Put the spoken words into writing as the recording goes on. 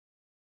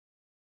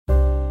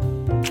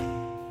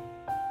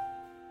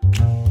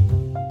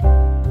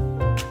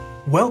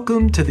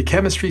Welcome to the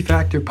Chemistry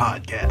Factor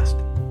podcast,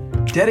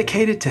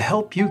 dedicated to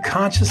help you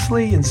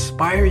consciously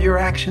inspire your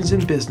actions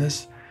in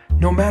business,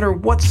 no matter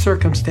what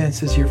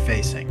circumstances you're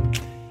facing,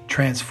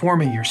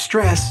 transforming your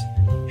stress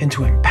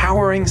into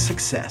empowering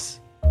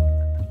success.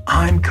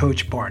 I'm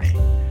Coach Barney,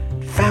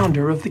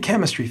 founder of the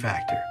Chemistry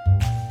Factor.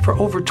 For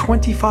over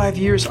 25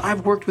 years,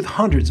 I've worked with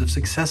hundreds of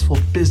successful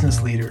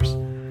business leaders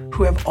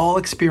who have all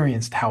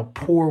experienced how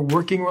poor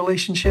working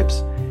relationships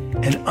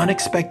and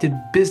unexpected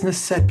business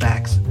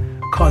setbacks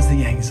cause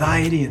the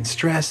anxiety and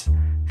stress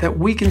that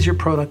weakens your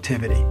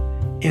productivity,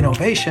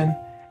 innovation,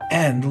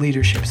 and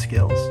leadership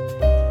skills.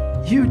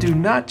 You do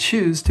not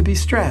choose to be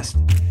stressed.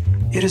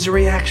 It is a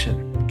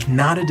reaction,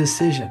 not a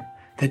decision,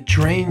 that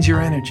drains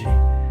your energy,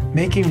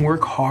 making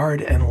work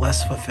hard and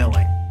less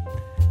fulfilling.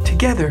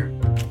 Together,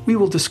 we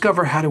will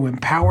discover how to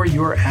empower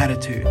your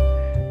attitude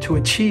to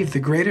achieve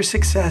the greater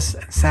success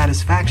and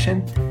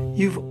satisfaction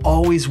you've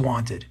always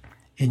wanted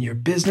in your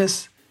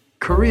business,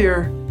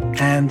 career,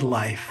 and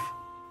life.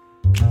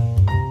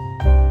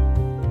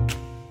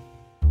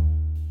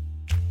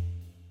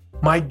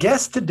 My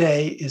guest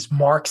today is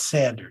Mark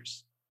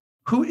Sanders,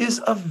 who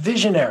is a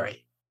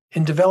visionary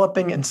in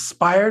developing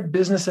inspired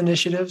business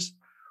initiatives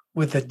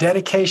with a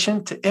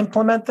dedication to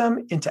implement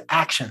them into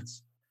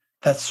actions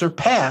that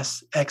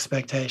surpass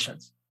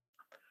expectations.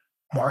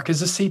 Mark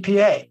is a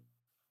CPA,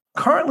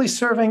 currently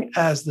serving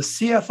as the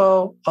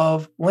CFO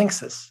of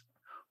Linksys,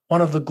 one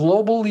of the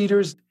global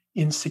leaders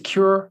in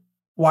secure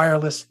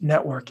wireless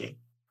networking.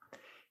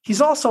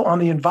 He's also on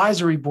the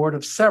advisory board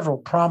of several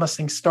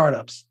promising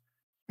startups,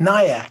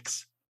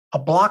 Nayax, a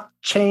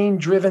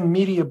blockchain-driven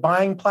media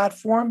buying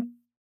platform,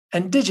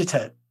 and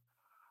Digited,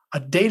 a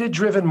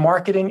data-driven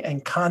marketing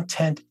and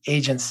content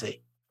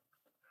agency.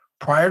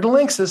 Prior to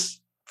Linksys,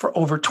 for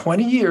over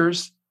 20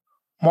 years,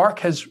 Mark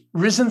has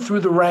risen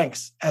through the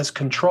ranks as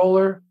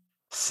controller,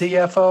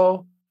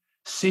 CFO,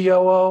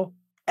 COO,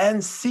 and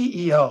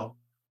CEO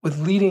with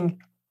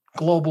leading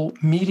global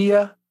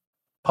media,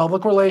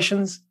 public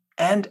relations,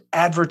 and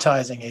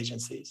advertising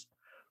agencies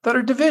that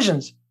are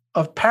divisions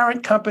of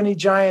parent company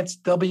giants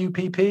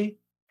WPP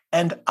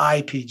and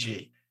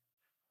IPG.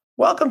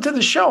 Welcome to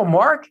the show,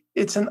 Mark.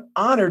 It's an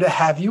honor to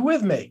have you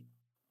with me.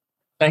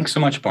 Thanks so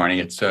much, Barney.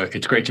 It's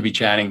great to be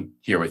chatting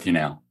here with you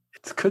now.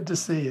 It's good to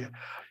see you.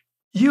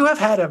 You have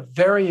had a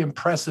very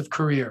impressive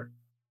career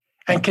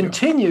and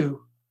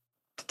continue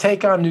to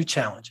take on new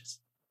challenges.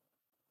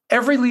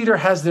 Every leader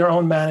has their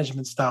own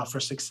management style for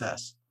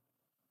success.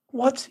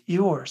 What's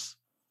yours?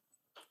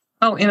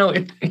 Well,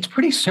 it's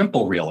pretty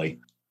simple, really.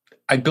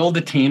 I build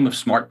a team of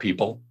smart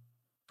people,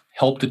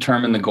 help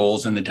determine the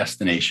goals and the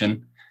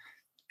destination,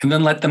 and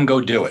then let them go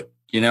do it.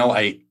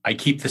 I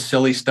keep the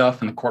silly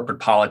stuff and the corporate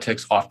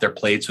politics off their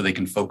plate so they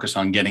can focus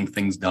on getting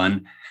things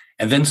done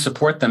and then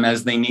support them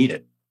as they need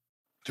it.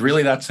 It's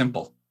really that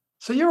simple.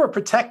 So you're a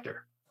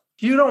protector.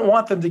 You don't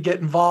want them to get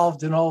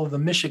involved in all of the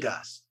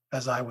mishigas,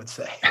 as I would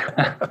say.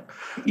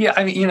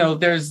 Yeah,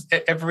 there's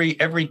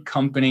every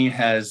company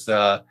has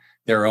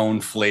their own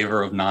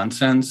flavor of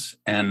nonsense.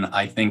 And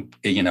I think,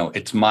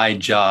 it's my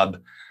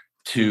job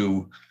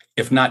to,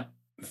 if not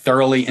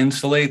thoroughly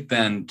insulate,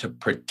 then to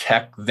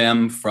protect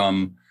them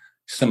from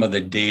some of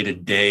the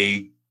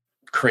day-to-day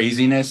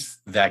craziness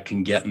that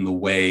can get in the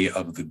way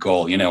of the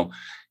goal.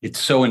 It's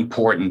so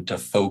important to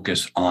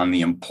focus on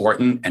the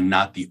important and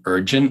not the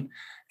urgent.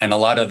 And a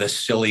lot of the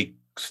silly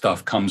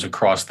stuff comes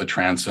across the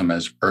transom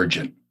as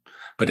urgent.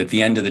 But at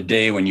the end of the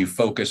day, when you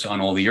focus on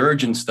all the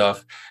urgent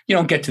stuff, you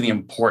don't get to the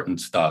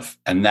important stuff.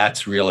 And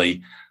that's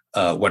really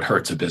what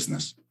hurts a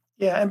business.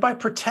 Yeah. And by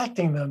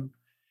protecting them,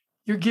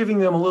 you're giving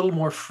them a little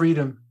more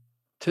freedom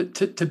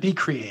to be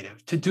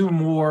creative, to do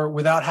more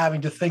without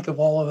having to think of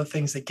all of the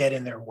things that get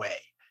in their way,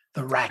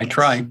 the rackets. I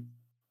try.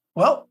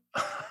 Well,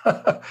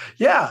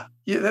 yeah,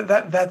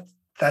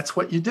 that's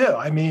what you do.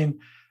 I mean,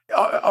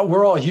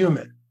 we're all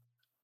human.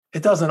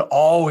 It doesn't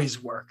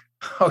always work,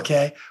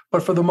 okay?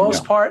 But for the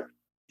most part,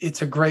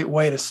 it's a great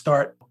way to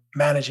start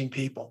managing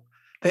people.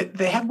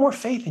 They have more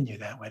faith in you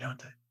that way, don't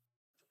they?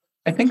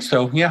 I think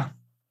so, yeah.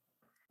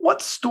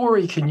 What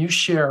story can you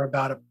share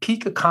about a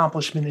peak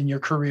accomplishment in your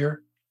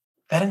career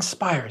that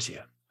inspires you?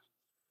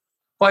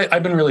 Well,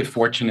 I've been really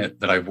fortunate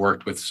that I've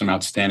worked with some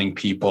outstanding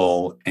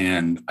people,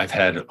 and I've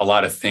had a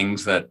lot of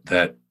things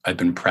that I've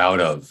been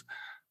proud of.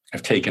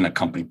 I've taken a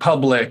company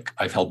public.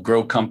 I've helped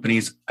grow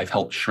companies. I've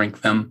helped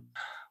shrink them.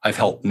 I've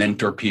helped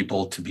mentor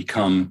people to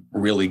become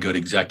really good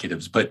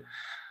executives. But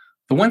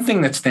the one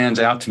thing that stands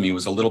out to me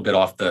was a little bit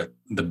off the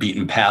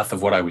beaten path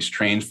of what I was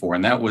trained for,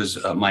 and that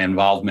was my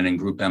involvement in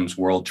Group M's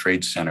World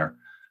Trade Center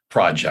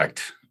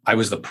project. I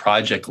was the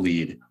project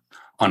lead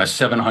on a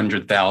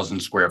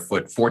 700,000 square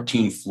foot,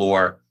 14th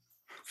floor,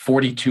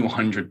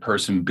 4,200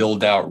 person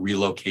build out,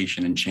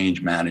 relocation, and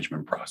change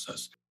management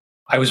process.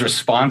 I was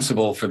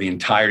responsible for the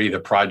entirety of the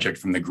project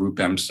from the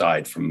Group M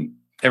side, from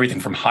everything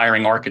from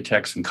hiring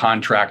architects and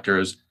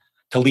contractors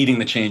to leading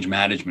the change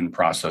management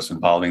process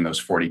involving those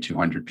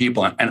 4,200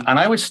 people. And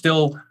I was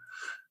still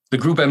the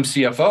Group M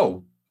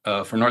CFO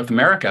for North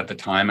America at the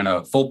time and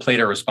a full plate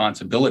of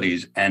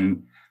responsibilities.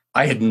 And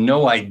I had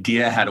no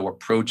idea how to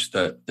approach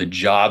the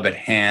job at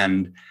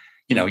hand.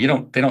 They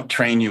don't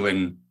train you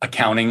in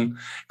accounting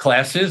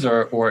classes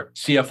or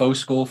CFO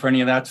school for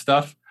any of that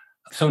stuff.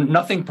 So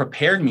nothing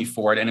prepared me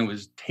for it. And it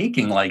was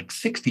taking like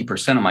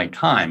 60% of my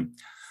time.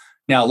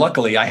 Now,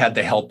 luckily, I had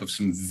the help of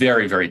some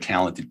very, very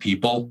talented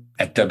people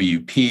at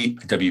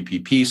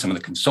WPP, some of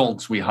the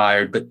consultants we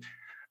hired, but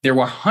there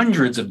were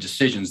hundreds of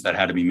decisions that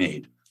had to be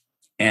made.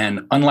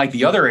 And unlike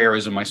the other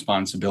areas of my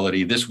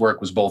responsibility, this work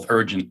was both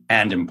urgent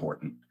and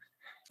important.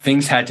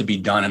 Things had to be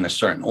done in a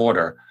certain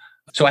order.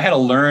 So I had to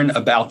learn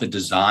about the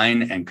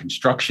design and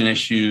construction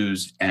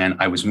issues, and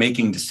I was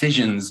making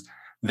decisions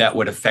that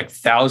would affect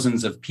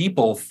thousands of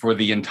people for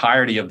the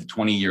entirety of the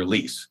 20-year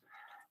lease.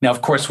 Now,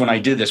 of course, when I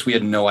did this, we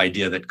had no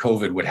idea that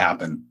COVID would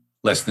happen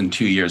less than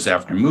 2 years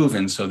after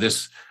move-in. So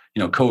this,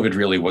 COVID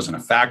really wasn't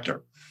a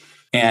factor.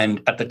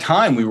 And at the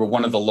time, we were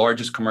one of the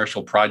largest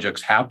commercial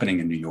projects happening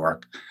in New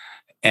York.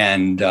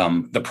 And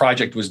the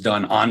project was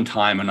done on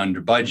time and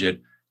under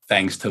budget,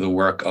 thanks to the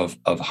work of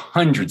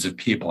hundreds of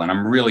people. And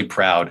I'm really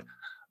proud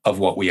of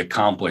what we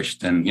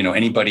accomplished. And,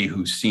 anybody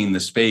who's seen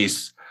the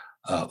space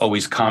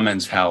always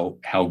comments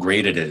how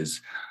great it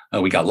is.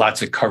 We got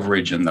lots of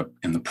coverage in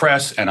the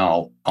press, and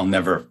I'll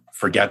never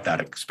forget that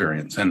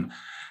experience. And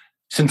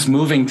since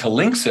moving to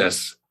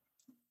Linksys,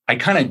 I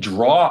kind of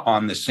draw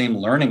on the same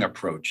learning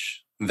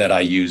approach that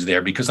I use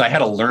there, because I had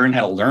to learn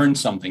how to learn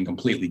something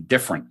completely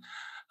different.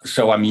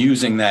 So I'm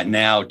using that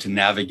now to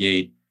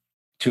navigate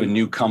to a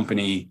new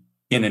company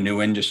in a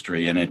new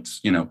industry. And it's,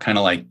 kind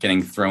of like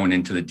getting thrown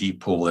into the deep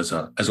pool as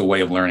a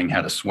way of learning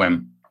how to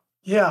swim.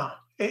 Yeah,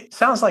 it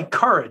sounds like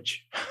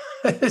courage.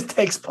 It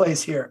takes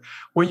place here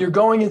when you're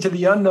going into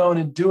the unknown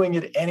and doing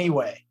it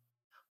anyway.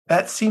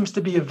 That seems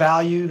to be a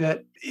value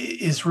that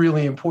is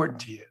really important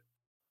to you.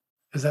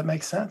 Does that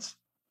make sense?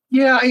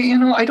 Yeah,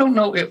 I don't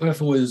know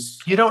if it was.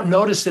 You don't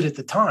notice it at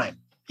the time.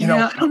 I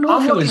don't know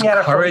if it was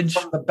courage.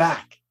 From the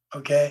back.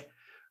 Okay,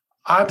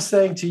 I'm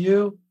saying to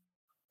you,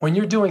 when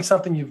you're doing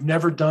something you've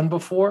never done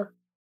before,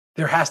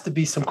 there has to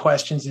be some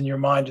questions in your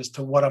mind as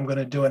to what I'm going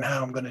to do and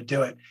how I'm going to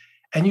do it,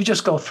 and you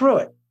just go through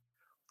it.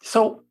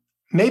 So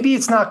maybe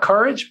it's not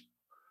courage,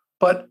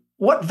 but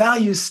what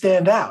values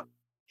stand out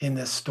in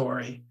this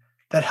story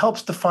that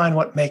helps define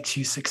what makes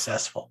you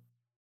successful?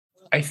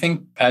 I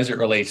think as it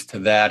relates to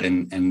that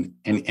and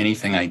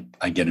anything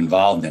I get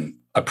involved in,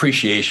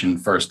 appreciation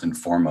first and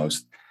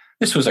foremost.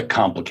 This was a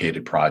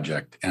complicated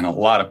project, and a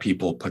lot of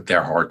people put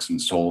their hearts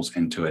and souls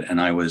into it. And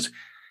I was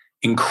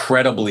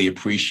incredibly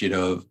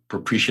appreciative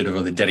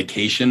of the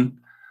dedication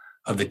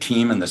of the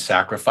team and the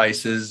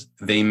sacrifices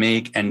they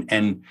make.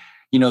 And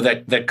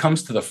that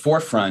comes to the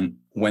forefront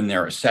when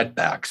there are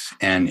setbacks.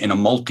 And in a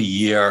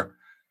multi-year,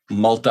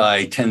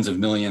 tens of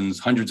millions,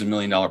 hundreds of $1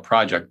 million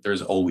project,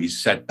 there's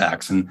always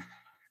setbacks. And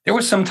there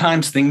were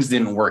sometimes things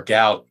didn't work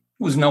out.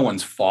 It was no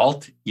one's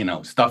fault.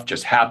 Stuff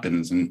just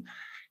happens. And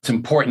it's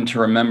important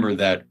to remember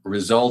that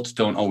results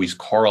don't always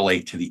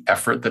correlate to the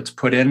effort that's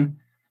put in.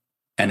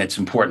 And it's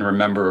important to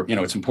remember,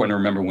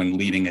 when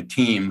leading a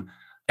team,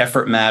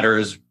 effort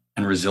matters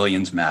and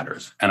resilience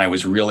matters. And I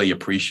was really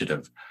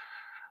appreciative.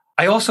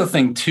 I also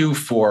think too,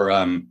 for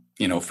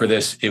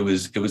this, it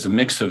was a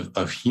mix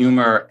of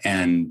humor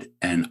and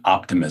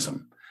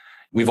optimism.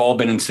 We've all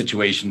been in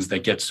situations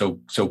that get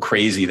so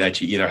crazy that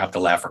you either have to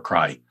laugh or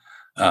cry.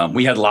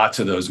 We had lots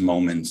of those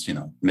moments,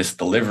 missed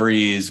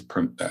deliveries,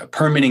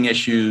 permitting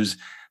issues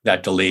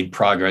that delayed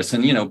progress.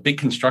 And, big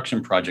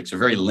construction projects are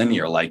very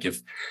linear. Like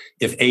if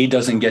A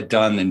doesn't get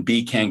done, then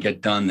B can't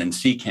get done, then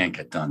C can't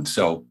get done.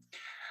 So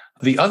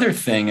the other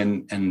thing,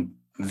 and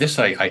this,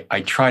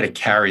 I try to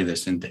carry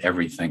this into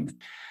everything.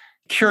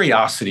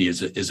 Curiosity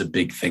is a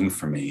big thing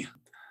for me.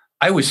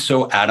 I was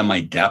so out of my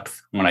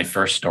depth when I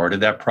first started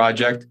that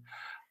project.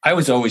 I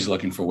was always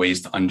looking for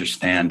ways to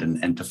understand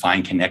and to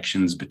find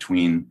connections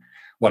between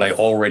what I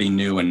already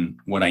knew and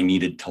what I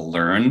needed to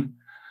learn.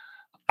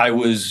 I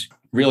was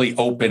really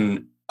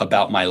open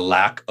about my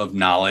lack of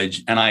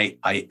knowledge, and I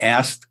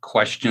asked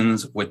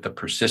questions with the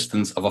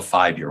persistence of a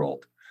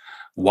 5-year-old.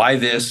 Why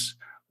this?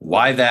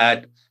 Why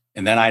that?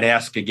 And then I'd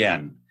ask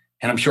again.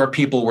 And I'm sure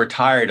people were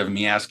tired of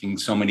me asking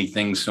so many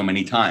things so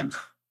many times,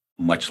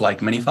 much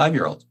like many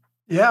 5-year-olds.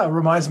 Yeah, it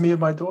reminds me of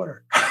my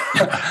daughter.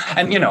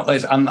 And,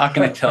 Liz, I'm not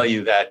going to tell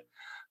you that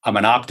I'm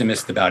an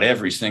optimist about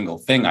every single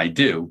thing I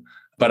do,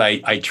 but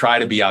I try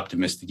to be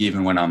optimistic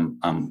even when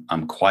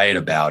I'm quiet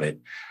about it.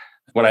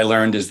 What I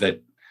learned is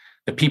that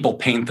the people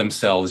paint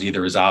themselves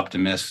either as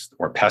optimists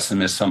or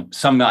pessimists.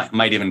 Some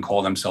might even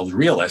call themselves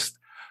realists,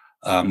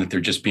 that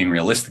they're just being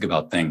realistic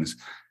about things.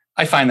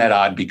 I find that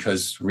odd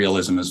because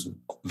realism is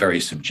very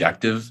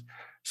subjective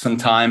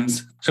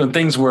sometimes. So when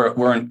things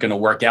weren't going to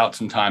work out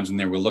sometimes and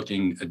they were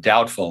looking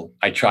doubtful,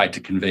 I tried to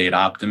convey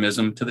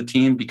optimism to the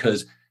team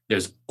because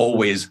there's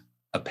always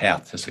a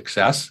path to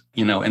success,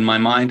 in my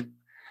mind.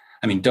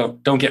 I mean,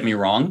 don't get me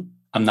wrong.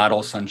 I'm not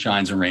all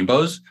sunshines and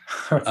rainbows.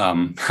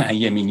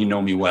 You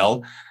know me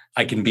well.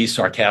 I can be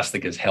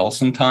sarcastic as hell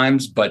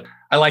sometimes, but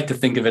I like to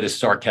think of it as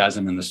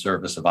sarcasm in the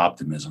service of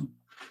optimism.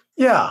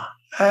 Yeah.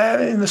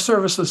 In the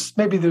services,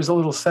 maybe there's a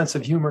little sense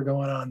of humor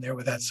going on there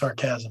with that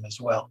sarcasm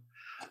as well.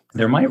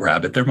 There might,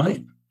 Rabbit, there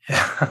might.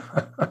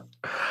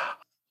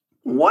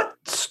 What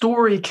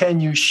story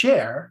can you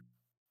share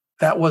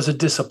that was a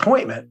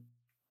disappointment,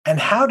 and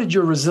how did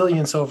your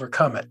resilience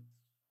overcome it?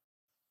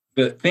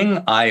 The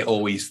thing I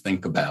always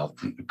think about,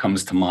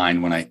 comes to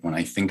mind when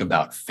I think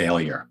about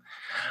failure.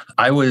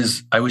 I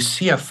was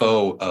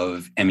CFO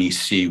of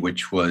MEC,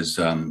 which was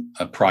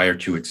prior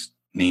to its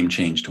name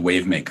change to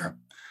Wavemaker,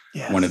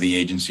 Yes. one of the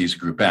agencies,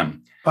 Group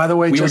M. By the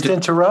way, just to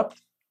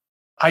interrupt,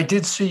 I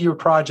did see your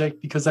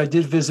project because I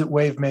did visit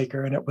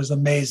Wavemaker, and it was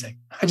amazing.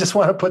 I just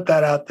want to put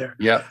that out there.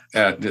 Yeah,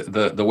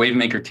 the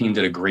Wavemaker team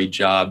did a great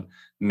job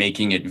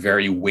making it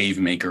very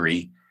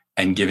Wavemaker-y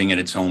and giving it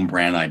its own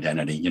brand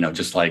identity,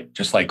 just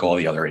like all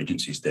the other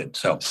agencies did.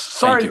 So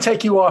sorry to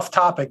take you off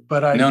topic,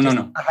 but I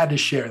had to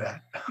share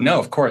that. No,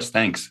 of course,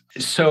 thanks.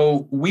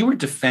 So we were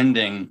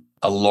defending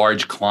a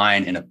large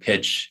client in a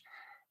pitch,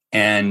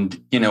 and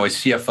as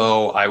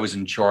CFO, I was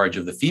in charge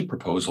of the fee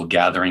proposal,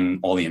 gathering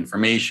all the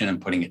information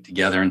and putting it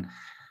together. And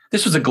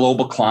this was a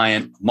global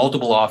client,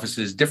 multiple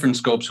offices, different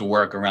scopes of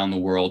work around the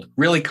world,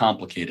 really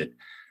complicated.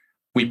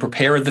 We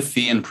prepared the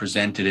fee and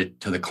presented it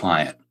to the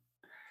client.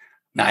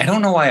 Now, I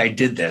don't know why I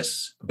did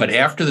this, but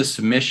after the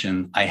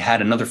submission, I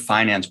had another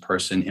finance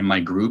person in my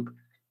group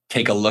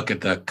take a look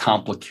at the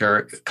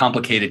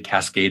complicated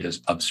cascade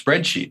of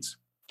spreadsheets.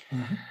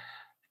 Mm-hmm.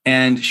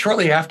 And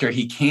shortly after,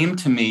 he came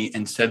to me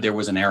and said there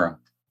was an error.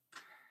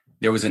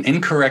 There was an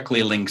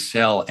incorrectly linked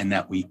cell, and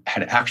that we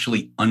had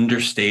actually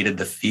understated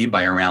the fee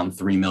by around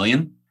 $3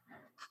 million.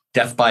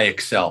 Death by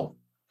Excel.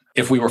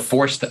 If we were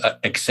forced to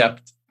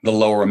accept the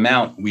lower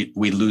amount,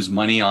 we'd lose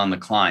money on the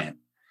client.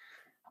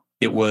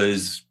 It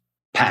was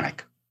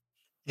panic,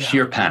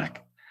 sheer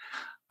panic.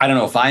 I don't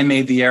know if I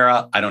made the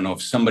error. I don't know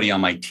if somebody on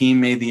my team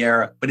made the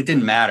error, but it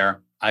didn't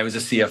matter. I was a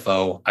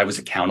CFO. I was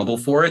accountable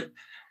for it.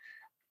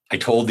 I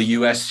told the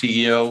US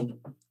CEO,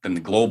 then the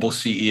global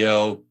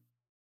CEO,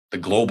 the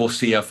global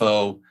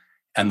CFO,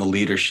 and the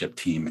leadership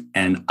team.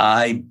 And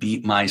I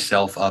beat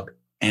myself up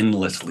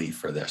endlessly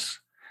for this.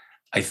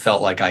 I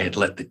felt like I had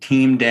let the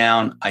team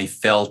down. I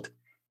felt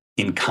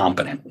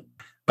incompetent,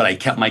 but I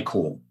kept my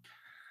cool.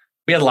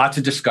 We had lots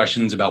of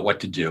discussions about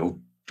what to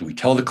do. Do we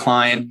tell the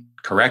client,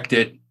 correct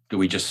it? Do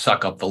we just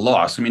suck up the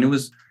loss? I mean, it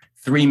was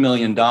 $3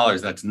 million.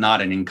 That's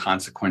not an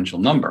inconsequential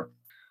number.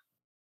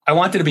 I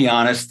wanted to be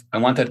honest. I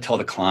wanted to tell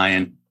the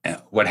client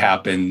what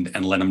happened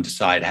and let him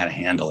decide how to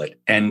handle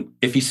it. And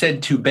if he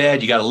said, too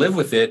bad, you got to live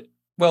with it,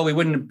 well, we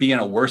wouldn't be in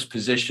a worse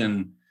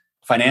position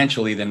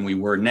financially than we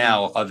were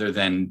now, other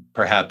than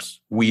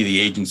perhaps we, the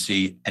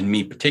agency, and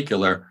me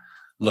particular,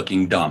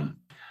 looking dumb.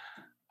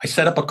 I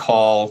set up a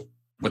call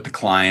with the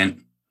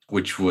client,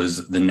 which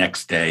was the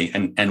next day,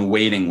 and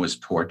waiting was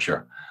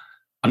torture.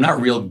 I'm not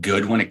real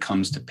good when it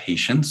comes to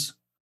patience.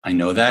 I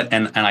know that.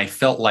 And I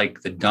felt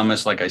like the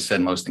dumbest, like I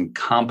said, most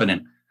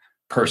incompetent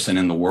person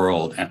in the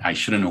world. And I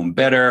should have known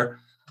better.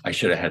 I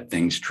should have had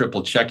things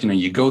triple checked.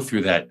 You go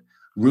through that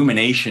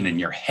rumination in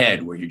your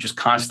head where you're just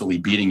constantly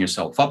beating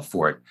yourself up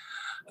for it.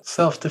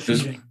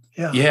 Self-defeating.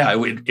 Yeah,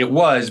 it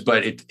was,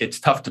 but it's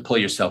tough to pull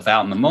yourself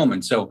out in the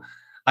moment. So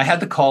I had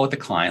the call with the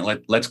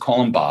client. Let's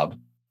call him Bob.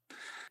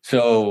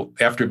 So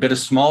after a bit of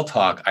small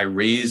talk, I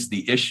raised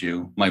the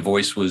issue. My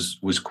voice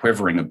was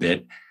quivering a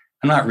bit.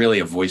 I'm not really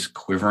a voice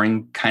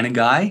quivering kind of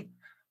guy,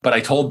 but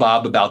I told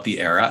Bob about the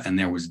error, and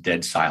there was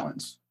dead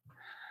silence.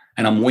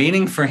 And I'm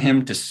waiting for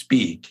him to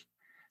speak,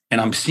 and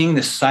I'm seeing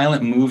this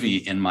silent movie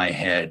in my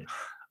head,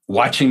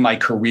 watching my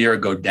career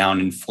go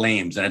down in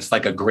flames. And it's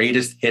like a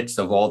greatest hits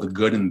of all the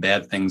good and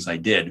bad things I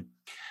did.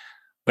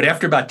 But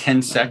after about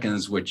 10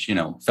 seconds, which,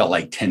 felt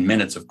like 10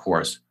 minutes, of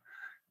course,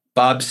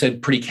 Bob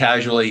said pretty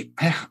casually,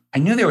 I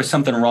knew there was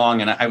something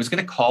wrong, and I was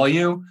going to call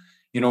you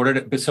in order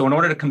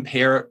to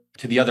compare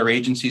to the other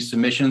agency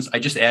submissions, I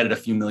just added a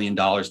few $1 million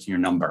to your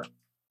number.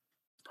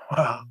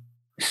 Wow.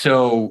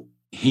 So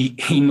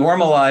he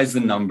normalized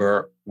the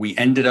number. We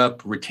ended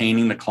up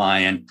retaining the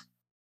client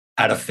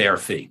at a fair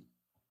fee.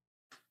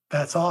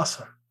 That's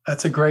awesome.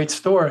 That's a great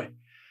story.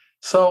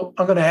 So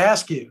I'm going to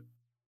ask you,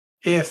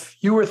 if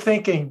you were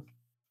thinking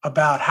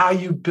about how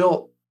you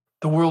built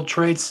the World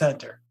Trade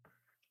Center,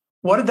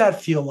 what did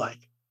that feel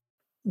like?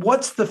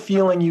 What's the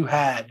feeling you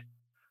had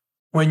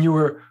when you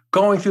were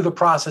going through the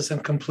process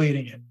and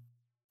completing it?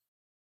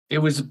 It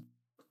was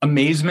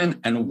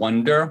amazement and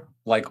wonder,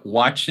 like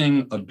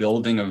watching a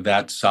building of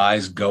that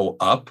size go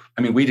up.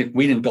 I mean, we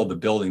didn't build the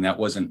building. That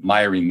wasn't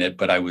my remit,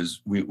 but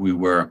we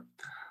were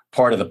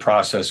part of the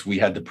process. We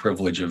had the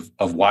privilege of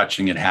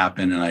watching it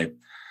happen. And I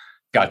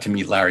got to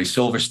meet Larry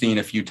Silverstein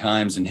a few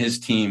times and his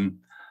team,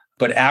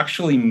 but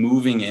actually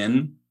moving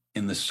in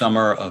the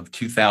summer of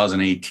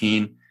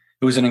 2018,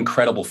 it was an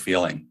incredible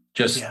feeling.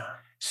 Just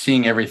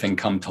seeing everything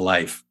come to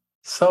life.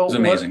 So it was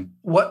amazing.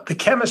 What the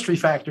chemistry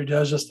factor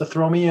does, just to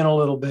throw me in a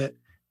little bit,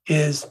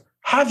 is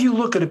have you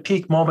look at a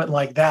peak moment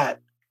like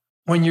that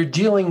when you're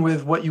dealing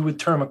with what you would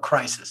term a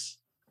crisis.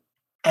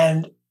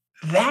 And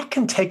that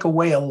can take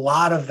away a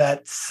lot of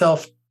that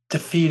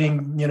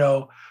self-defeating,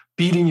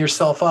 beating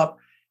yourself up.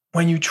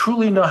 when you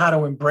truly know how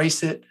to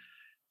embrace it,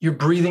 you're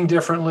breathing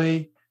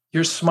differently,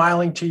 you're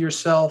smiling to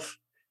yourself,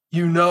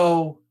 you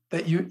know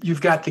that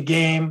you've got the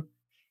game,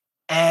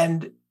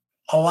 and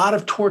a lot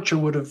of torture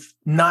would have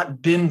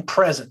not been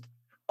present.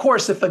 Of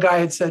course, if the guy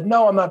had said,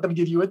 no, I'm not going to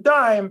give you a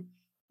dime,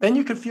 then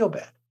you could feel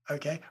bad.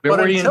 Okay. Where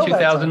were you in until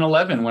that time,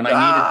 2011 when I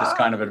needed this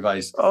kind of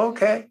advice?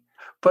 Okay.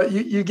 But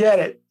you get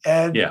it.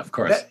 And yeah, of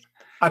course.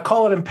 I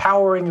call it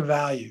empowering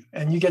value,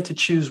 and you get to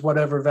choose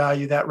whatever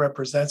value that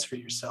represents for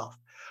yourself.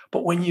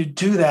 But when you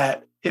do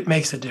that, it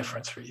makes a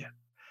difference for you.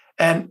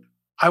 And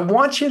I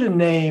want you to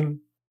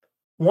name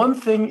one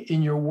thing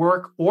in your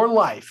work or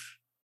life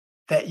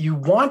that you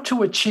want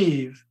to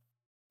achieve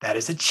that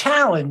is a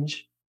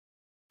challenge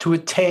to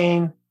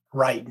attain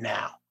right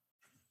now.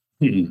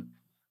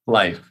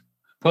 Life.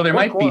 Well, there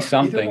might be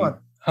something.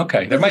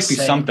 Okay, there might be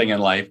something in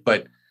life,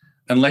 but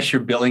unless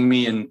you're billing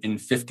me in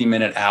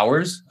 50-minute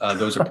hours,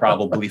 those are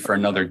probably for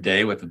another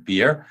day with a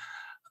beer.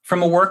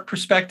 From a work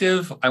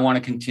perspective, I want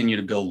to continue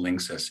to build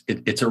Linksys.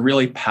 It's a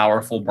really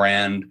powerful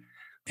brand.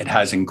 It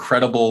has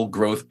incredible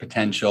growth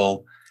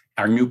potential.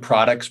 Our new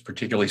products,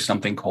 particularly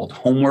something called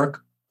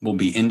Homework, will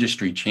be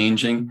industry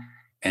changing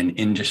and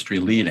industry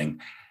leading.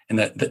 And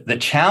the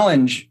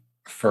challenge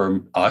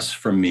for us,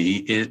 for me,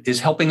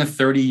 is helping a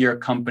 30-year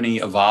company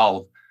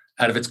evolve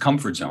out of its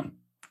comfort zone,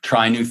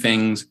 try new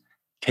things,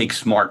 take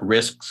smart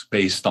risks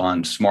based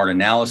on smart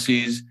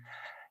analyses.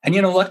 And,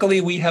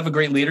 luckily we have a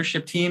great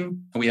leadership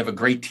team, and we have a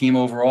great team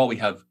overall. We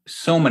have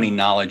so many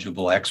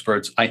knowledgeable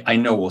experts. I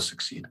know we'll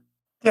succeed.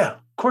 Yeah,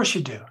 of course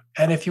you do.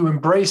 And if you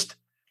embraced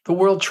the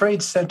World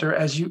Trade Center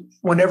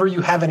whenever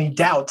you have any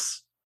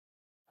doubts,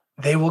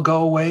 they will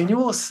go away and you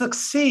will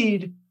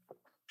succeed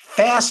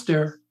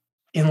faster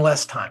in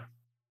less time.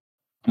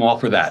 I'm all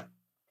for that.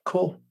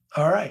 Cool.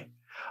 All right.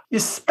 You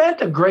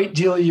spent a great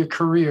deal of your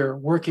career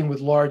working with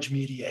large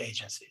media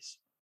agencies.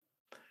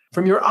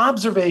 From your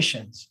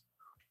observations,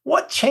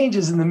 what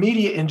changes in the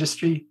media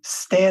industry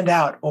stand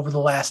out over the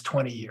last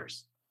 20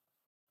 years?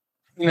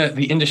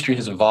 The industry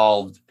has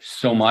evolved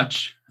so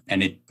much,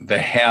 and the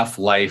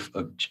half-life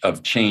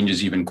of change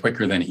is even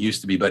quicker than it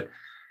used to be. But,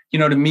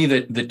 to me,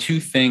 the two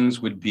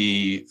things would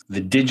be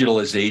the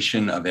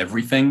digitalization of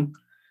everything,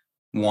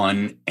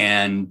 one,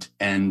 and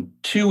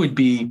two would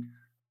be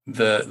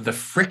the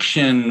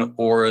friction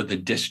or the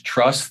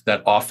distrust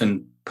that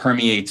often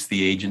permeates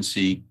the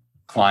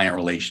agency-client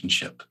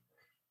relationship.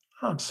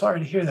 Oh, I'm sorry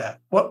to hear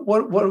that.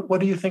 What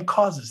do you think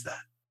causes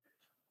that?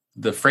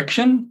 The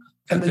friction?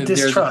 And the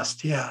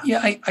distrust, yeah. Yeah,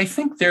 I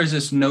think there's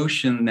this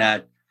notion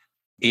that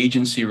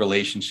agency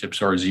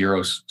relationships are a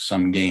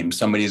zero-sum game.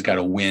 Somebody's got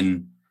to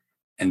win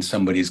and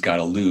somebody's got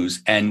to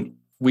lose. And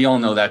we all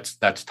know that's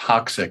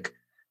toxic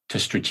to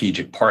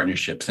strategic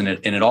partnerships. And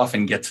it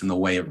often gets in the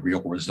way of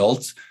real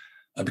results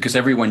because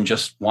everyone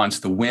just wants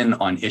to win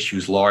on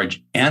issues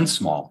large and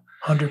small.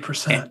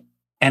 100%.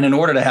 And in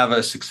order to have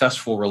a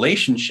successful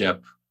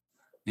relationship,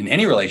 in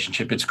any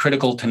relationship, it's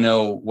critical to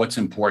know what's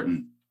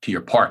important to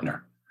your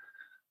partner.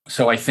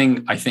 So I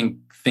think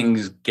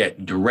things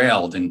get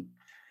derailed. And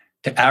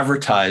to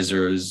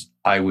advertisers,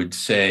 I would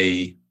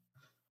say,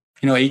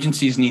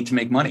 agencies need to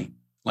make money,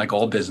 like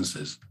all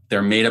businesses.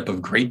 They're made up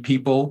of great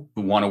people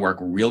who want to work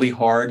really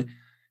hard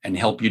and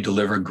help you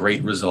deliver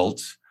great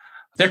results.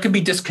 There could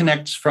be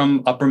disconnects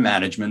from upper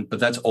management, but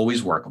that's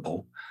always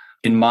workable.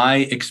 In my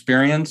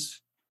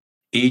experience,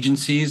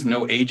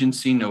 no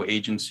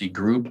agency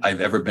group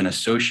I've ever been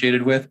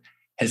associated with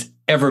has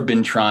ever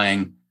been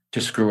trying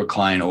to screw a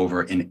client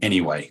over in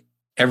any way.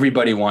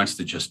 Everybody wants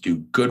to just do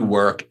good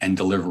work and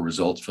deliver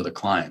results for the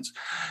clients.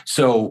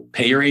 So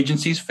pay your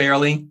agencies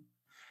fairly,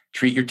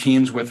 treat your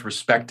teams with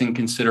respect and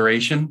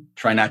consideration,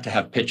 try not to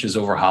have pitches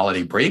over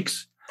holiday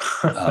breaks.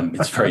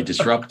 It's very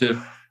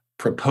disruptive.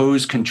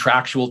 Propose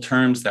contractual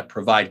terms that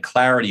provide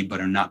clarity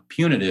but are not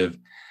punitive,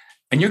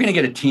 and you're going to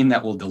get a team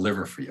that will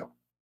deliver for you.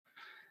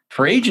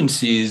 For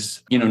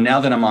agencies, now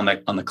that I'm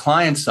on the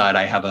client side,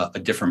 I have a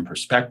different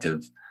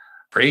perspective.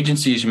 For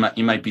agencies,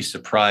 you might be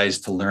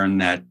surprised to learn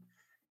that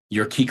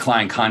your key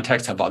client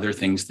contacts have other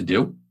things to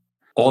do.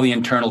 All the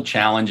internal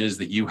challenges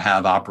that you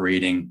have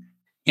operating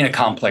in a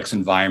complex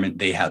environment,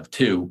 they have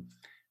too.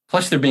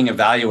 Plus, they're being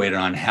evaluated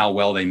on how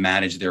well they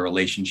manage their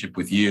relationship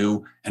with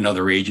you and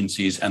other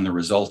agencies and the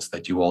results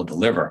that you all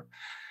deliver.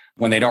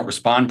 When they don't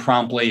respond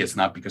promptly, it's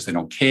not because they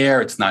don't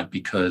care. It's not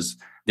because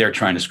they're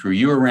trying to screw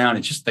you around.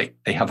 It's just they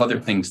have other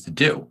things to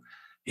do.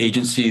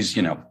 Agencies,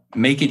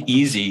 make it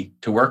easy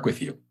to work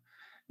with you.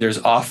 There's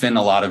often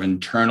a lot of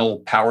internal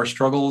power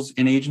struggles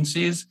in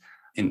agencies.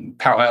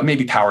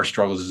 Maybe power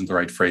struggles isn't the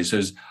right phrase.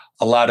 There's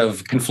a lot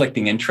of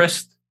conflicting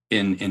interest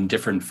in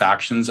different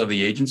factions of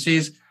the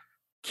agencies.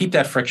 Keep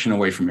that friction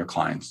away from your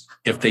clients.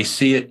 If they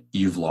see it,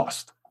 you've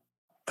lost.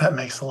 That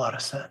makes a lot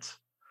of sense.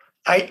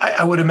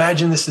 I would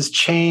imagine this has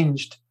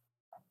changed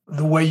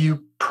the way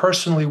you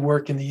personally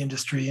work in the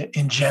industry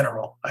in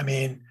general. I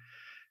mean,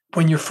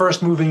 when you're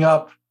first moving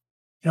up,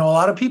 a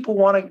lot of people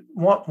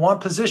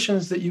want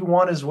positions that you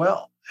want as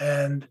well.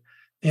 And,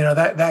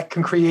 that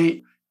can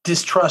create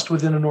distrust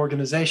within an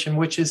organization,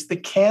 which is the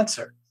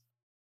cancer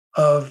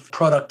of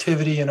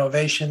productivity,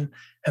 innovation,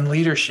 and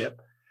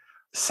leadership.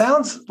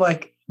 Sounds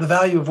like the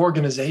value of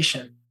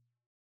organization,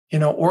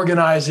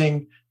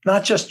 organizing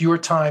not just your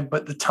time,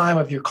 but the time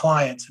of your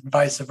clients and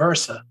vice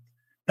versa.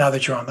 Now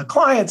that you're on the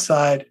client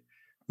side,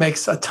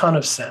 makes a ton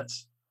of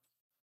sense.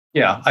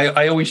 Yeah,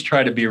 I always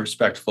try to be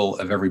respectful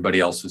of everybody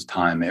else's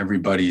time.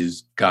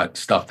 Everybody's got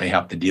stuff they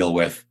have to deal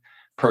with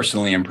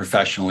personally and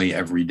professionally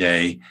every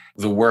day.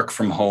 The work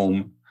from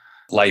home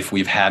life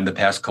we've had the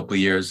past couple of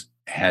years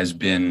has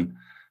been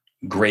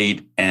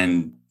great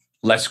and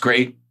less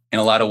great in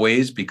a lot of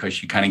ways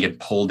because you kind of get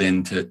pulled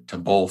into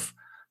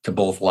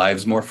both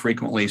lives more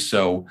frequently.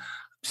 So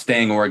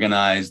staying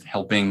organized,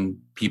 helping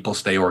people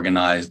stay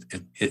organized,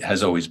 it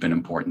has always been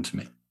important to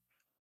me.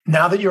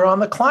 Now that you're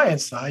on the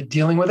client side,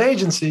 dealing with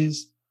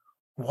agencies,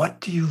 what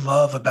do you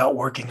love about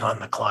working on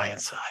the client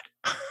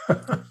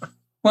side?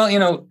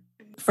 Well,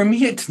 for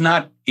me, it's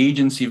not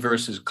agency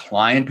versus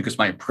client because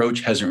my approach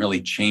hasn't really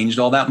changed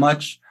all that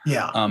much.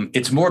 Yeah.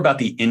 It's more about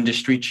the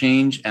industry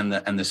change and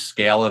the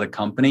scale of the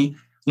company.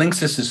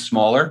 Linksys is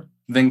smaller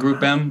than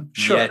Group M,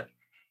 sure. Yet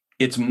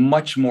it's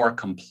much more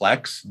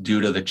complex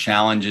due to the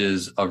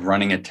challenges of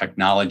running a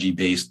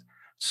technology-based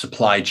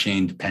supply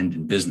chain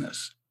dependent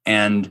business.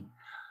 And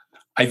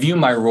I view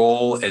my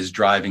role as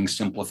driving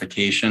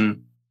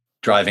simplification,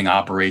 driving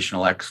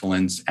operational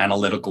excellence,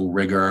 analytical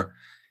rigor,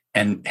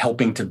 and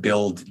helping to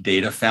build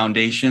data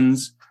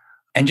foundations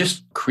and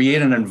just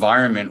create an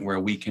environment where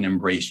we can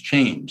embrace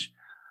change.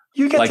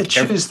 You get to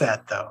choose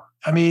that, though.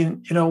 I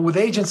mean, with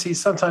agencies,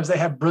 sometimes they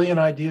have brilliant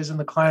ideas and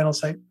the client will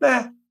say,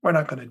 nah, we're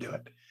not going to do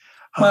it.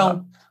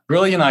 Well,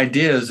 brilliant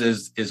ideas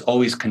is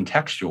always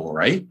contextual,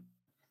 right?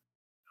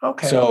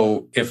 Okay.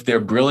 So if they're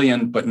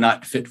brilliant but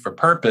not fit for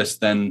purpose,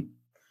 then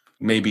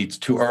maybe it's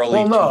too early.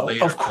 Well, no, too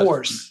late, of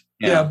course.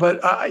 Yeah,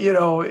 but,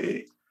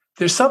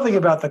 there's something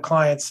about the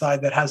client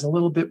side that has a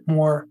little bit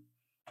more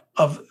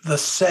of the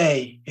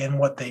say in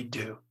what they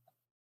do.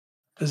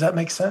 Does that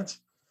make sense?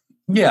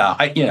 Yeah,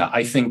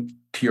 I think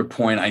to your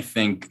point, I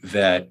think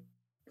that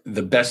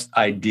the best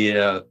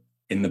idea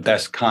in the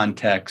best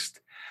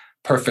context,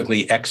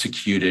 perfectly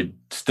executed,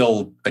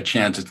 still a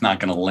chance it's not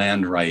going to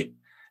land right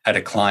at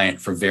a client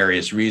for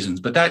various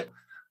reasons. But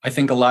I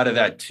think a lot of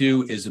that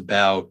too is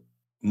about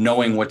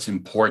knowing what's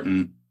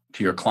important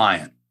to your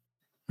client.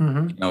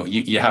 Mm-hmm.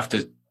 You have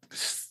to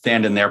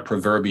stand in their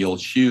proverbial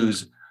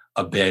shoes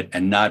a bit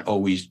and not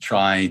always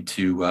try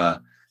to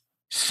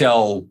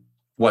sell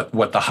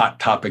what the hot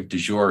topic du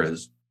jour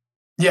is.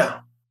 Yeah,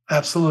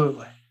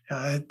 absolutely.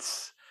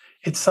 It's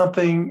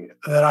something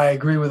that I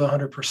agree with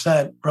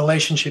 100%.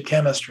 Relationship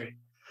chemistry.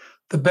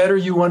 The better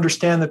you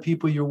understand the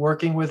people you're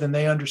working with and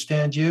they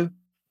understand you,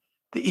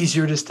 the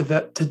easier it is to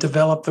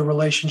develop the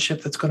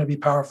relationship that's going to be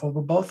powerful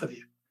for both of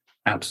you.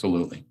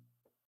 Absolutely.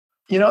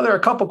 There are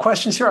a couple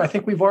questions here I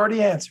think we've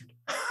already answered.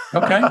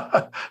 Okay.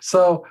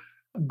 So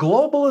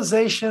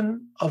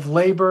globalization of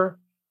labor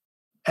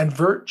and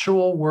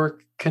virtual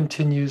work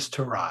continues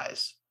to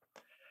rise.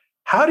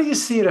 How do you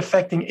see it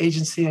affecting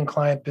agency and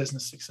client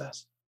business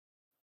success?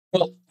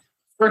 Well,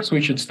 first,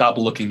 we should stop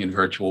looking at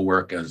virtual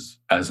work as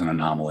an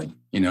anomaly.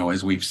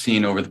 As we've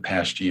seen over the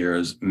past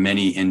years,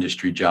 many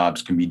industry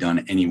jobs can be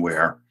done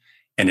anywhere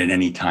and at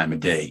any time of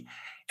day.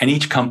 And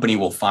each company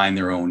will find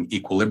their own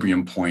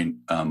equilibrium point.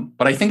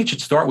 But I think it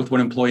should start with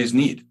what employees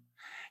need.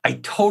 I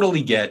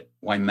totally get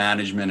why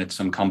management at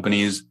some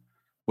companies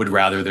would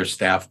rather their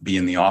staff be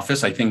in the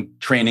office. I think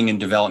training and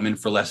development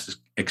for less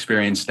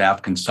experienced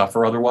staff can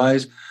suffer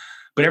otherwise.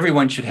 But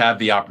everyone should have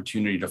the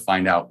opportunity to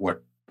find out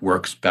what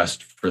works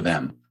best for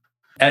them.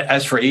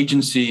 As for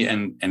agency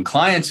and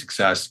client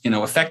success,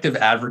 effective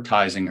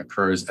advertising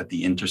occurs at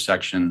the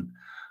intersection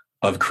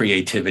of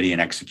creativity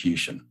and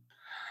execution.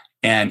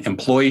 And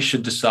employees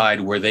should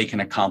decide where they can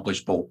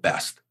accomplish both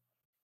best.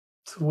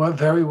 So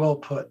very well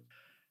put.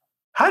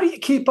 How do you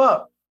keep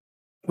up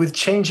with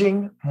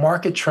changing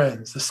market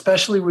trends,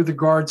 especially with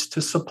regards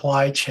to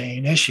supply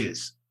chain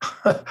issues?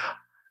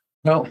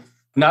 Well,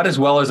 not as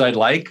well as I'd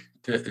like,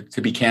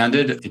 to be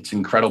candid. It's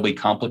incredibly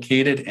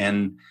complicated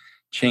and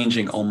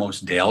changing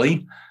almost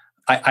daily.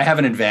 I have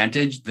an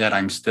advantage that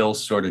I'm still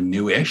sort of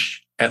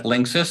newish at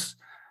Linksys.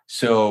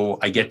 So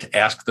I get to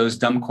ask those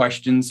dumb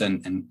questions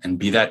and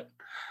be that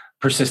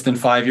persistent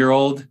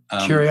 5-year-old.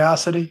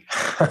 Curiosity.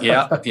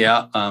 Yeah.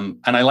 And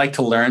I like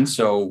to learn.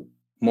 So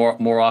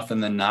more often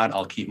than not,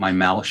 I'll keep my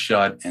mouth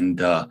shut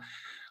and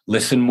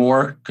listen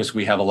more because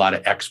we have a lot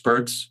of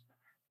experts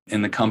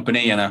in the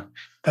company. And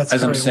that's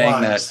as I'm saying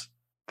wise.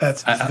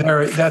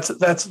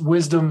 That's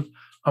wisdom.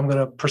 I'm going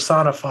to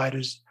personify it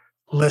as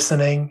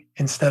listening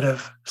instead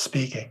of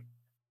speaking.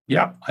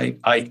 Yeah,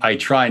 I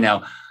try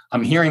now.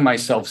 I'm hearing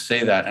myself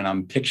say that, and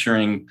I'm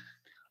picturing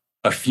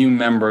a few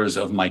members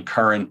of my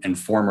current and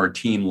former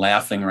team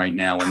laughing right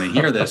now when they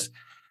hear this,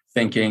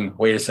 thinking,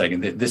 "Wait a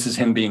second, this is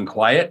him being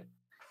quiet."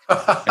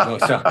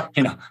 So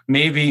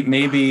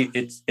maybe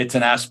it's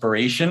an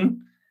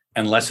aspiration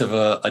and less of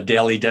a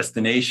daily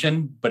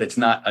destination, but it's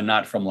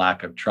not from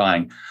lack of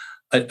trying.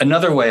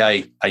 Another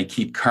way I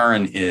keep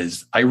current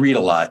is I read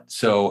a lot.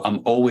 So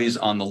I'm always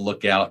on the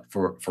lookout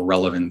for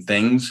relevant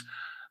things,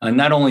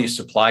 not only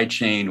supply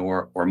chain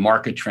or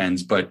market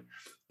trends, but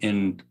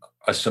in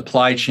a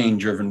supply chain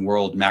driven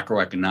world,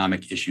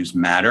 macroeconomic issues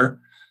matter.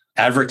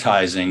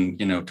 Advertising,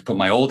 to put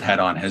my old hat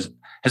on, has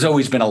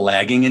always been a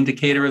lagging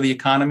indicator of the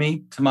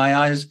economy to my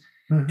eyes,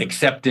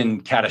 except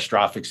in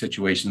catastrophic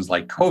situations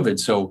like COVID.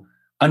 So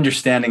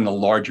understanding the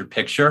larger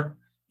picture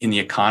in the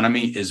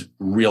economy is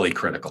really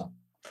critical.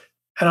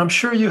 And I'm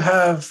sure you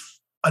have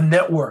a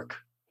network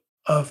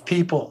of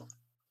people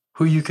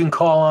who you can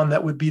call on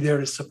that would be there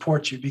to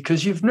support you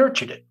because you've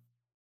nurtured it.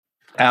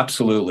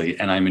 Absolutely.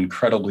 And I'm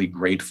incredibly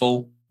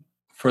grateful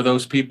for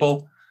those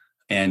people.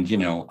 And,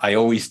 I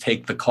always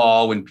take the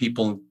call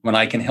when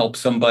I can help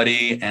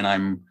somebody. And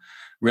I'm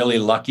really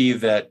lucky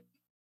that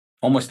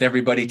almost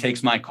everybody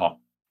takes my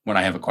call when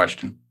I have a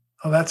question.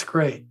 Oh, that's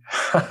great.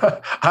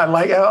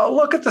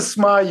 Look at the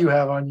smile you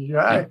have on you.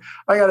 I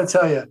got to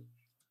tell you,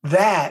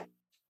 that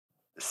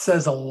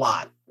says a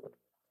lot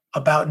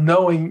about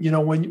knowing,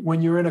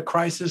 when you're in a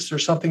crisis or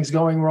something's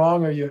going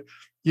wrong or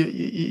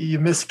you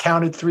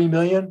miscounted 3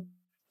 million,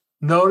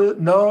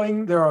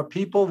 knowing there are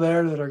people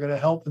there that are going to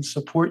help and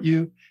support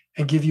you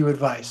and give you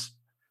advice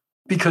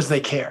because they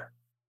care.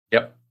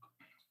 Yep.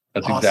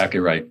 That's awesome. Exactly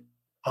right.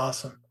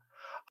 Awesome.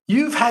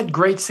 You've had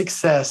great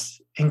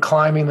success in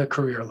climbing the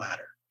career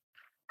ladder.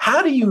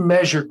 How do you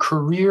measure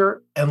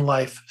career and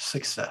life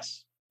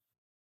success?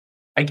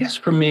 I guess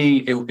for me,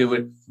 it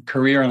would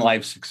career and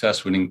life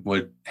success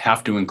would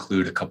have to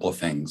include a couple of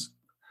things.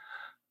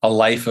 A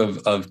life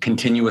of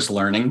continuous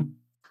learning,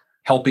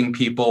 helping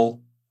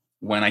people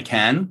when I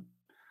can,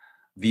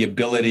 the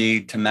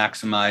ability to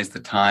maximize the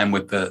time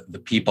with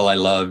the people I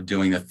love,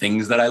 doing the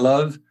things that I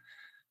love.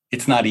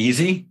 It's not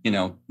easy,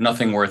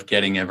 nothing worth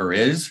getting ever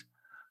is.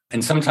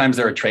 And sometimes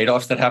there are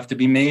trade-offs that have to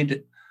be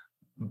made,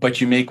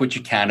 but you make what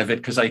you can of it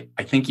because I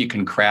think you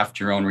can craft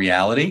your own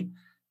reality.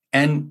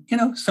 And,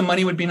 some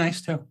money would be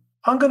nice too.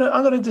 I'm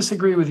gonna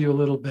disagree with you a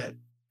little bit.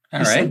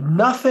 You said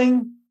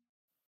nothing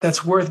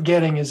that's worth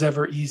getting is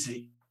ever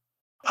easy.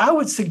 I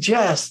would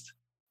suggest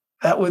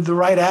that with the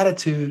right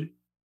attitude,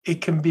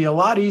 it can be a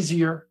lot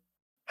easier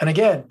and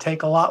again,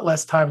 take a lot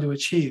less time to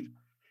achieve.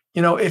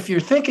 If you're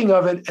thinking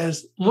of it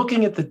as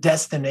looking at the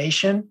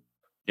destination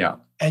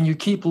and you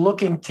keep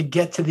looking to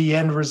get to the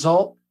end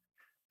result,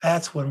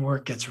 that's when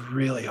work gets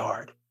really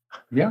hard.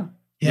 Yeah.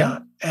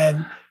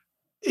 And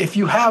if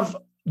you have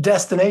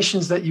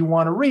destinations that you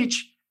want to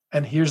reach,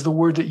 and here's the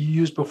word that you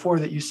used before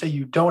that you say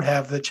you don't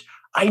have, that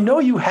I know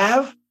you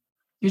have,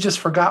 you just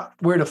forgot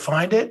where to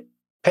find it,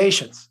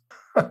 patience.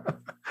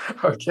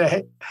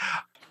 Okay.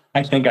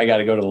 I think I got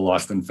to go to the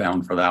lost and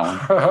found for that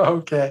one.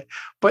 Okay.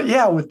 But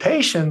yeah, with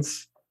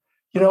patience,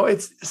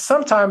 it's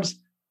sometimes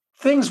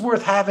things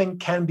worth having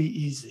can be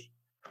easy.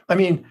 I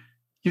mean,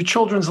 your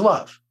children's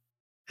love,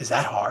 is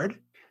that hard?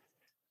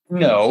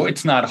 No,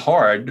 it's not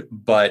hard,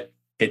 but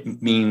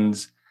it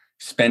means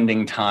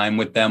spending time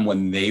with them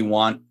when they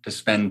want to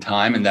spend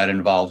time. And that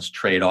involves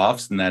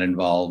trade-offs and that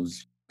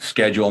involves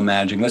schedule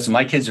managing. Listen,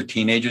 my kids are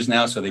teenagers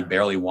now, so they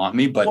barely want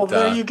me. But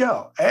there you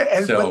go.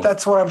 But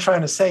that's what I'm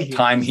trying to say here.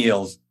 Time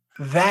heals.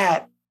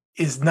 That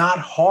is not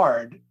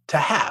hard to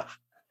have.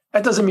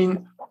 That doesn't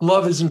mean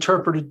love is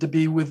interpreted to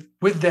be with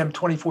them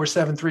 24/7,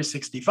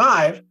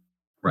 365.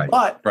 Right.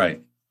 But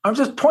I'm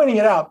just pointing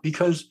it out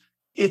because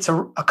it's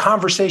a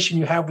conversation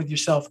you have with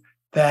yourself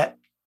that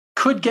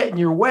could get in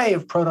your way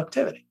of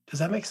productivity. Does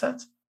that make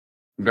sense?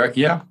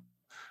 Yeah.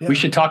 We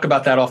should talk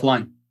about that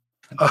offline.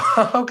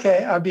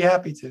 Okay, I'd be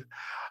happy to.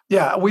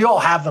 Yeah, we all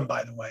have them,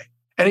 by the way.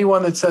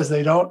 Anyone that says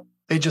they don't,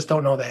 they just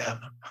don't know they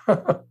have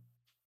them.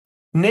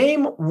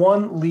 Name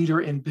one leader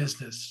in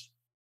business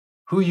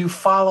who you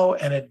follow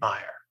and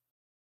admire.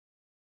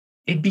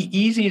 It'd be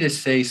easy to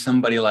say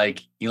somebody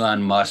like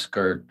Elon Musk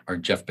or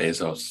Jeff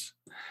Bezos.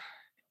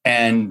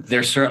 And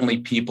they're certainly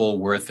people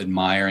worth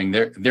admiring.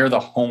 They're the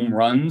home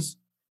runs,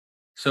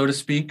 so to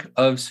speak,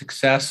 of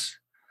success.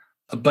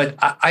 But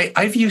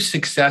I view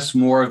success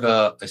more of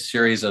a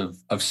series of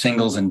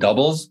singles and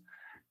doubles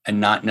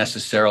and not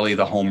necessarily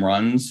the home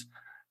runs.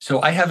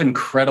 So I have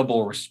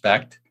incredible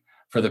respect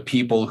for the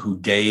people who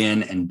day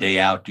in and day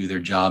out do their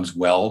jobs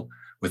well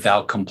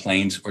without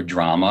complaints or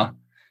drama.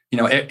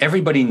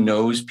 Everybody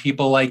knows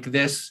people like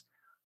this.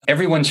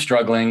 Everyone's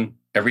struggling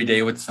every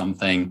day with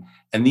something.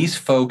 And these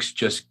folks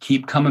just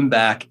keep coming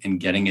back and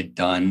getting it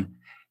done.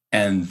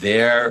 And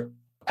they're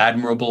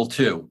admirable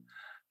too.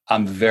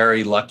 I'm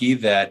very lucky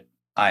that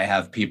I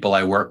have people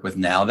I work with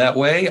now that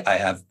way.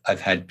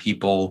 I've had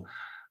people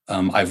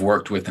I've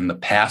worked with in the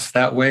past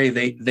that way.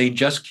 They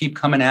just keep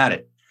coming at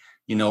it,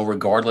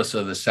 regardless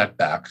of the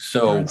setback.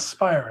 So they're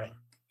inspiring.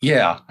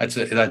 Yeah,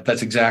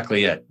 that's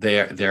exactly it.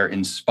 They're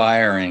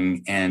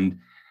inspiring, and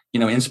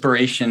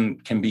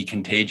inspiration can be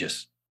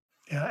contagious.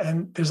 Yeah,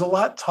 and there's a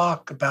lot of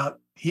talk about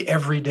the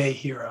everyday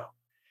hero,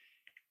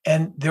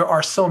 and there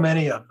are so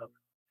many of them,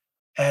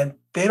 and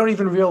they don't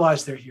even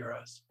realize they're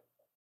heroes,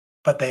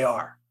 but they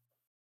are,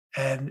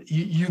 and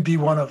you be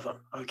one of them.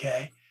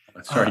 Okay.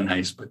 That's very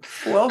nice. But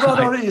well,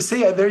 no, you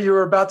see, there you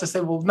were about to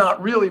say, well,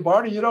 not really,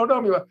 Barney. You don't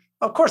know me. Well,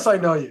 of course I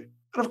know you.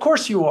 And of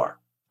course you are.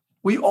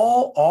 We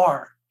all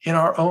are in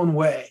our own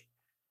way.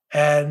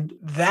 And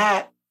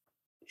that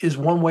is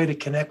one way to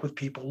connect with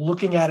people,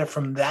 looking at it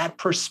from that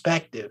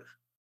perspective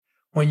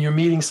when you're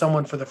meeting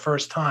someone for the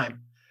first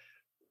time,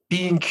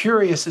 being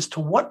curious as to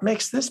what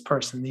makes this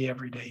person the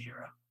everyday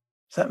hero.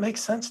 Does that make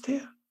sense to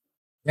you?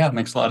 Yeah, it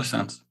makes a lot of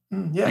sense.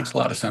 Yeah. Makes a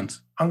lot of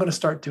sense. I'm going to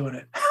start doing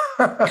it.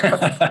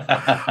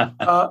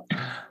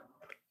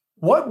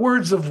 What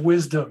words of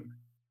wisdom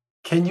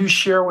can you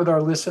share with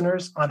our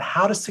listeners on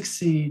how to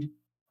succeed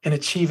in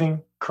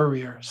achieving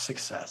career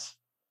success?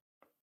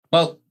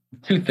 Well,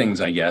 two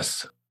things, I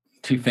guess.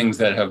 Two things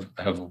that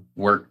have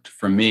worked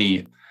for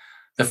me.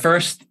 The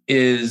first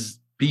is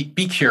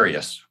be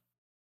curious.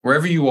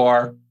 Wherever you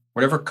are,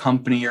 whatever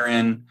company you're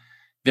in,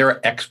 there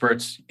are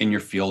experts in your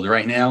field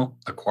right now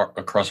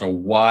across a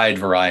wide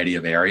variety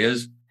of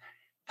areas.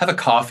 Have a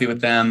coffee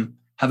with them,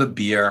 have a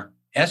beer,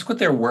 ask what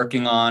they're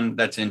working on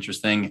that's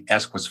interesting,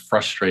 ask what's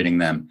frustrating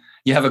them.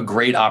 You have a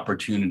great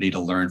opportunity to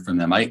learn from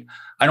them. I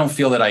don't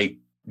feel that I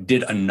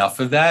did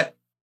enough of that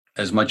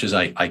as much as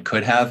I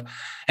could have.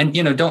 And,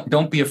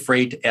 don't be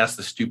afraid to ask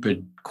the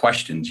stupid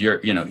questions.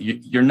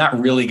 You're not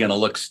really going to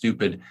look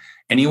stupid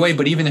anyway,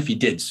 but even if you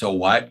did, so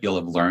what? You'll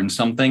have learned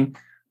something.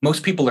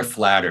 Most people are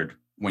flattered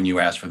when you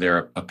ask for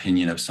their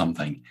opinion of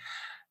something.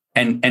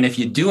 And if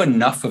you do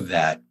enough of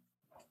that,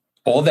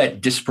 all that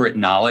disparate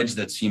knowledge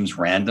that seems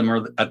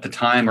random at the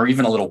time, or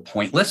even a little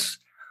pointless,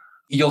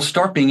 you'll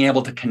start being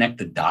able to connect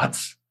the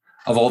dots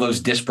of all those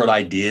disparate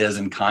ideas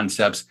and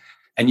concepts.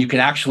 And you can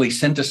actually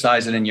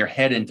synthesize it in your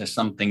head into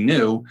something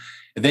new.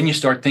 And then you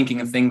start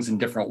thinking of things in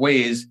different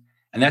ways.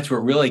 And that's where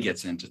it really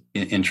gets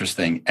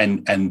interesting.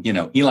 And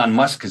Elon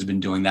Musk has been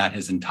doing that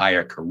his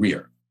entire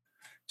career.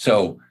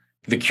 So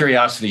the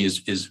curiosity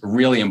is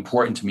really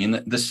important to me.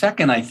 And the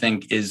second, I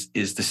think, is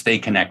to stay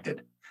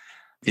connected.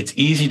 It's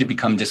easy to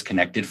become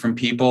disconnected from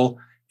people,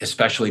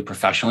 especially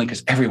professionally,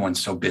 because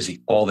everyone's so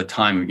busy all the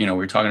time. We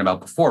were talking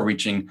about before,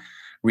 reaching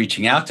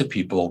out to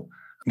people.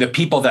 The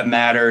people that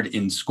mattered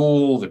in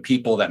school, the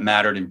people that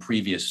mattered in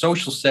previous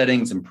social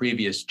settings and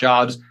previous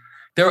jobs,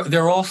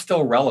 they're all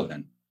still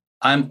relevant.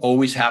 I'm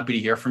always happy to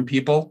hear from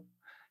people.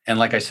 And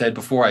like I said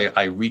before,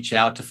 I reach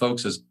out to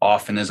folks as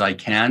often as I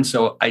can.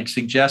 So I'd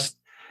suggest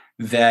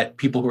that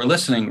people who are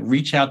listening,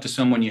 reach out to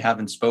someone you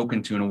haven't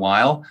spoken to in a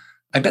while.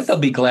 I bet they'll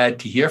be glad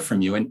to hear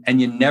from you.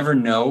 And you never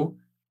know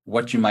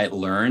what you might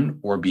learn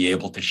or be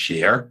able to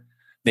share.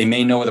 They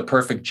may know the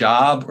perfect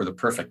job or the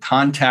perfect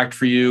contact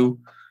for you,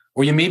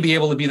 or you may be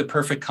able to be the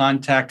perfect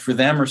contact for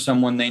them or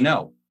someone they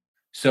know.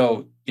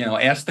 So,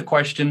 ask the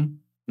question,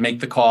 make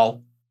the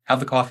call, have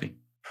the coffee.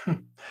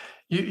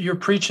 You're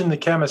preaching the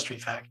chemistry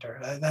factor.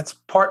 That's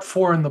part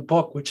 4 in the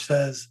book, which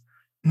says,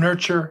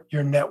 nurture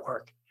your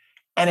network.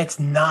 And it's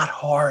not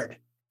hard.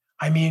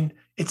 I mean,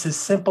 it's as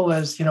simple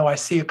as, I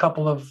see a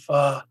couple of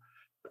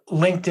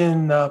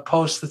LinkedIn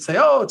posts that say,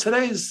 oh,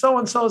 today's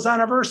so-and-so's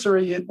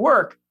anniversary at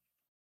work.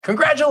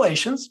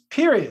 Congratulations,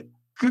 period.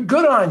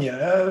 Good on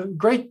you.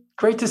 Great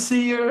to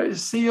see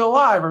you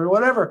alive or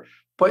whatever.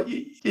 But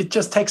it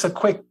just takes a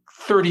quick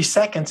 30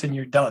 seconds and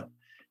you're done.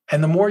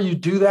 And the more you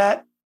do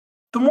that,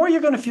 the more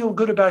you're going to feel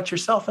good about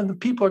yourself, and the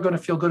people are going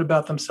to feel good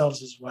about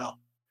themselves as well.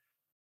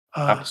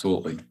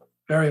 Absolutely.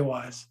 Very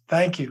wise.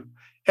 Thank you.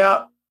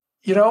 Yeah.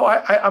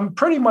 I'm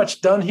pretty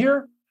much done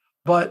here,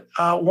 but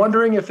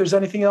wondering if there's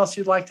anything else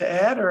you'd like to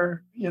add,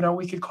 or,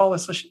 we could call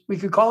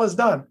this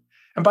done.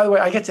 And by the way,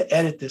 I get to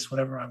edit this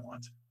whenever I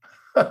want.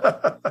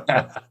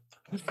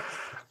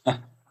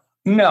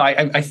 No,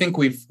 I think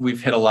we've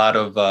hit a lot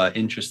of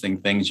interesting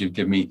things. You've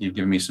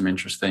given me some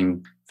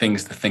interesting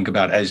things to think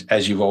about,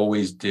 as you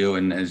always do,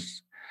 and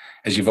as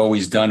you've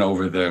always done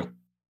over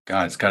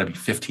it's got to be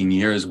 15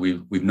 years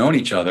we've known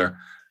each other,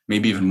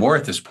 maybe even more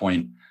at this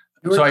point.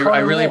 So I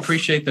really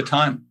appreciate the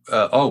time.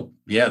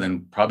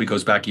 Then probably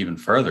goes back even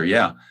further.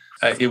 Yeah,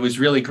 it was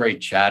really great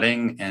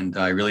chatting, and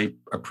I really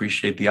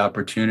appreciate the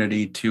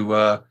opportunity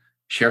to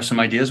share some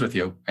ideas with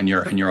you and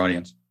your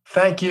audience.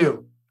 Thank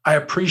you. I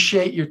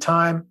appreciate your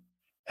time,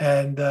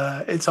 and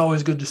it's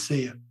always good to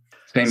see you.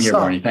 Same here,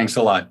 Barney. Thanks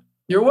a lot.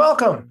 You're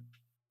welcome.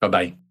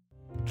 Bye-bye.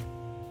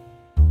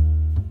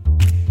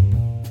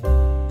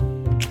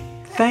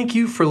 Thank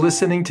you for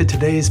listening to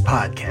today's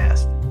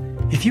podcast.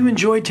 If you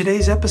enjoyed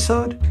today's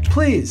episode,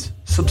 please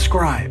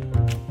subscribe,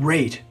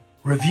 rate,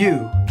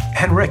 review,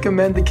 and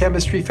recommend the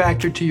Chemistry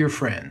Factor to your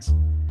friends.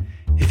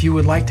 If you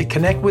would like to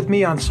connect with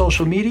me on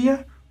social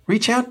media,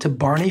 reach out to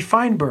Barney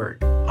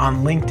Feinberg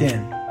on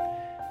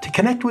LinkedIn. To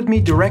connect with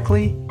me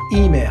directly,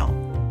 email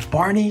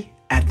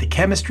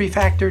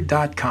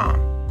barney@thechemistryfactor.com.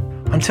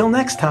 Until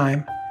next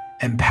time,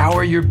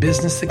 empower your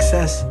business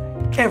success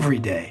every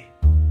day.